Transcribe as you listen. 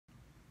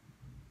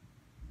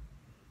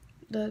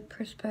the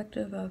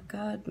perspective of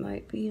God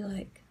might be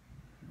like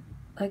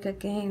a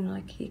game,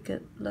 like he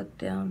could look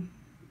down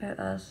at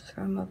us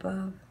from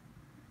above.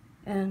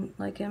 And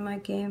like in my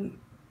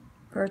game,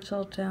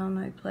 Virtual Town,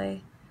 I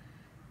play,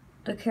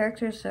 the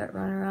characters that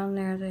run around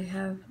there, they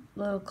have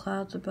little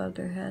clouds above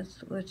their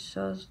heads, which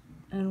shows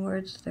in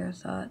words their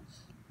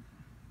thoughts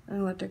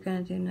and what they're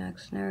going to do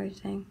next and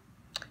everything.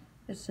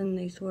 It's in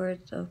these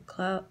words of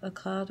a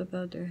cloud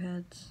above their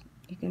heads.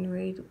 You can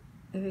read,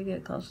 if you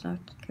get close enough,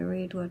 you can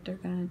read what they're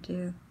going to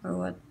do, or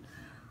what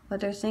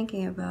they're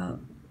thinking about,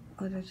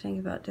 what they're thinking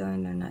about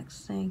doing their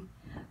next thing,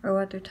 or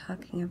what they're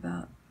talking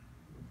about.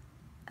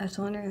 I was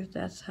wondering if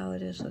that's how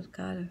it is with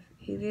God, if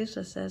he views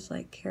us as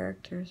like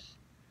characters,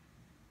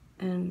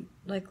 and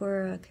like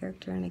we're a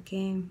character in a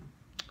game.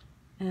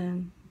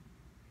 And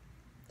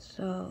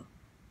so,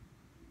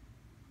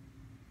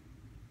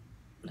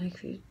 like,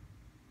 if you,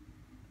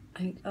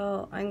 like,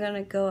 oh, I'm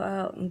gonna go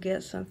out and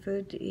get some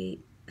food to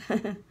eat,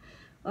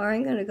 or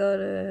I'm gonna go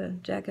to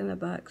Jack in the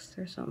Box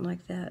or something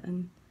like that,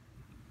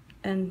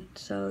 and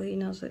so he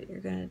knows what you're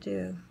gonna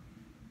do.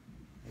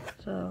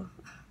 So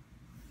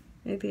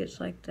maybe it's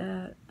like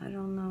that. I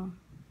don't know.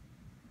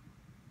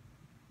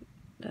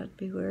 That'd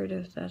be weird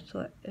if that's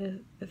what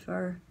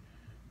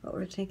what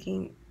we're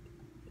thinking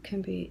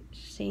can be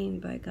seen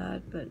by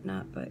God, but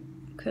not by,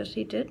 because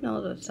he did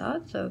know the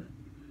thoughts of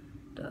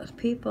those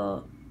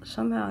people.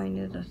 Somehow he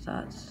knew the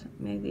thoughts.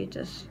 Maybe he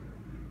just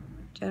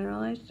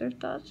generalized their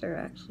thoughts, or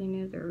actually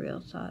knew their real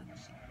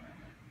thoughts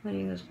when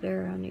he was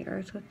there on the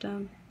earth with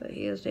them. But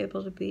he was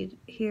able to be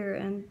here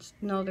and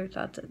know their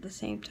thoughts at the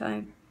same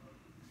time.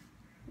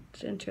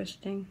 It's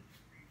interesting.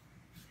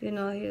 You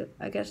know,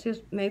 I guess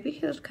maybe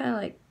he was kind of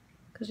like,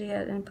 because he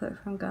had input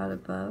from God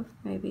above,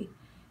 maybe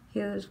he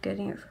was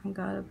getting it from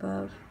God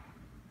above.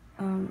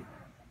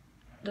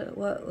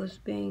 What was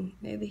being,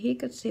 maybe he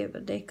could see it,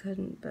 but they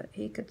couldn't, but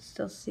he could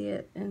still see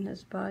it in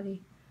his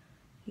body.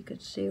 He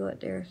could see what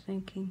they were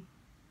thinking,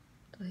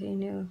 so he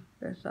knew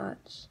their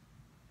thoughts.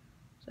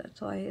 So that's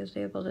why he was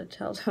able to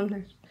tell them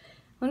I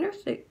wonder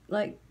if they,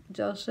 like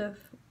Joseph,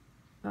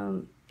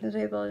 was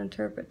able to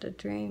interpret the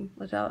dream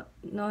without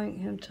knowing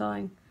him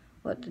telling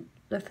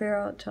the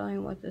Pharaoh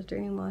telling what the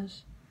dream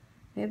was.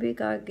 Maybe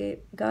God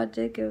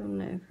did give him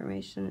the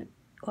information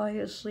while he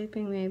was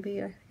sleeping.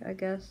 Maybe I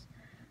guess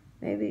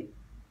maybe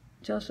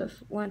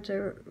Joseph went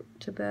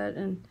to bed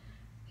and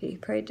he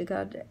prayed to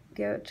God to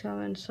give it to him,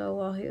 and so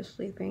while he was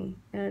sleeping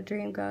in a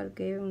dream, God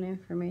gave him the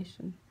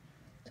information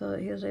so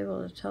that he was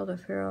able to tell the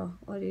Pharaoh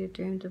what he had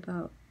dreamed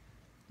about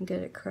and get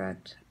it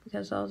correct,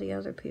 because all the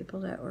other people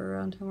that were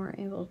around him weren't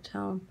able to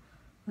tell him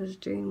what his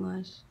dream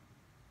was.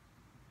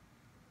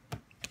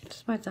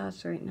 Just my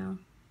thoughts right now.